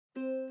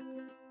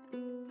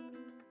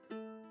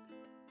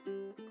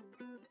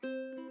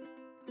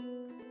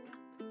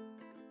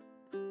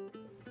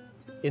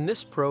In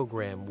this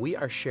program, we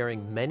are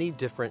sharing many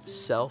different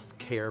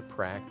self-care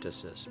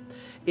practices.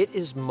 It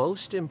is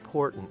most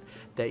important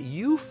that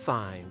you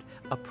find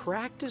a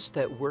practice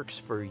that works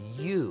for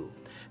you,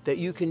 that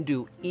you can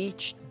do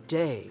each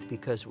day,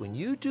 because when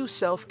you do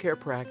self-care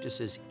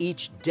practices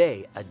each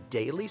day, a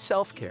daily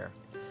self-care,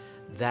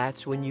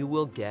 that's when you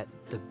will get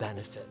the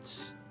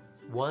benefits.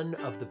 One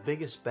of the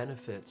biggest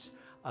benefits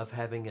of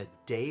having a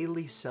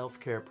daily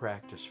self-care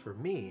practice for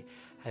me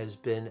has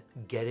been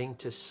getting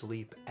to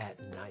sleep at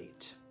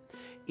night.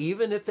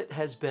 Even if it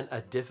has been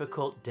a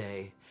difficult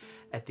day,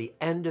 at the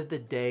end of the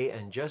day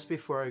and just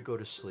before I go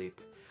to sleep,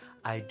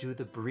 I do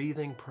the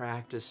breathing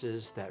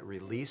practices that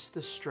release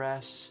the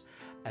stress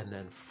and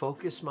then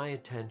focus my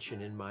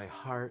attention in my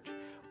heart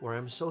where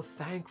I'm so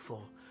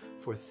thankful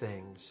for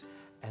things.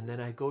 And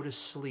then I go to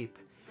sleep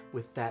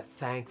with that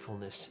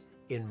thankfulness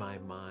in my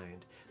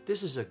mind.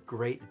 This is a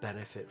great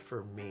benefit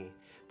for me,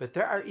 but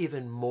there are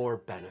even more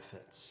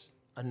benefits.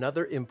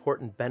 Another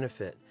important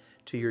benefit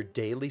to your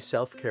daily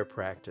self-care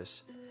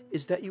practice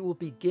is that you will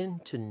begin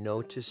to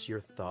notice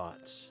your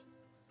thoughts.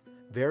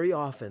 Very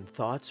often,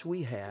 thoughts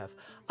we have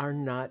are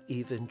not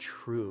even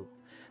true.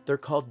 They're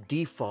called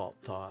default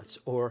thoughts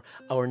or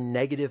our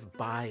negative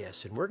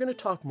bias, and we're going to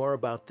talk more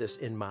about this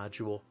in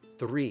Module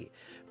 3,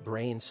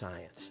 Brain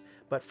Science.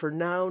 But for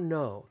now,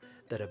 know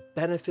that a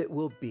benefit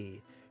will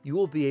be you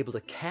will be able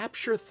to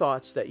capture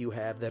thoughts that you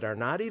have that are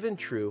not even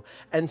true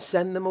and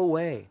send them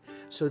away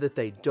so that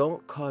they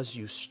don't cause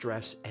you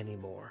stress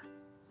anymore.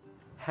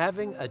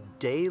 Having a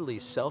daily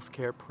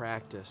self-care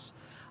practice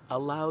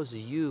allows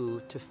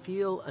you to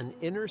feel an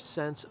inner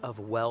sense of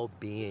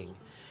well-being.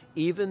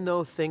 Even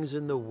though things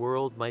in the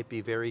world might be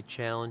very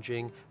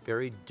challenging,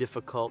 very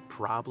difficult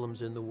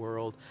problems in the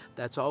world,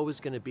 that's always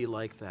going to be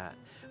like that.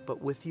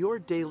 But with your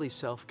daily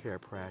self-care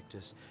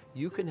practice,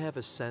 you can have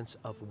a sense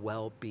of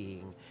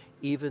well-being,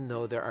 even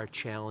though there are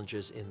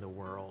challenges in the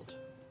world.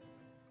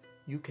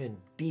 You can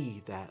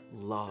be that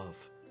love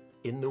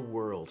in the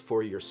world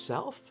for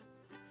yourself,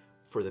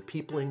 for the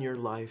people in your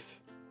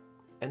life,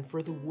 and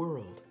for the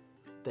world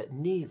that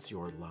needs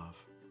your love.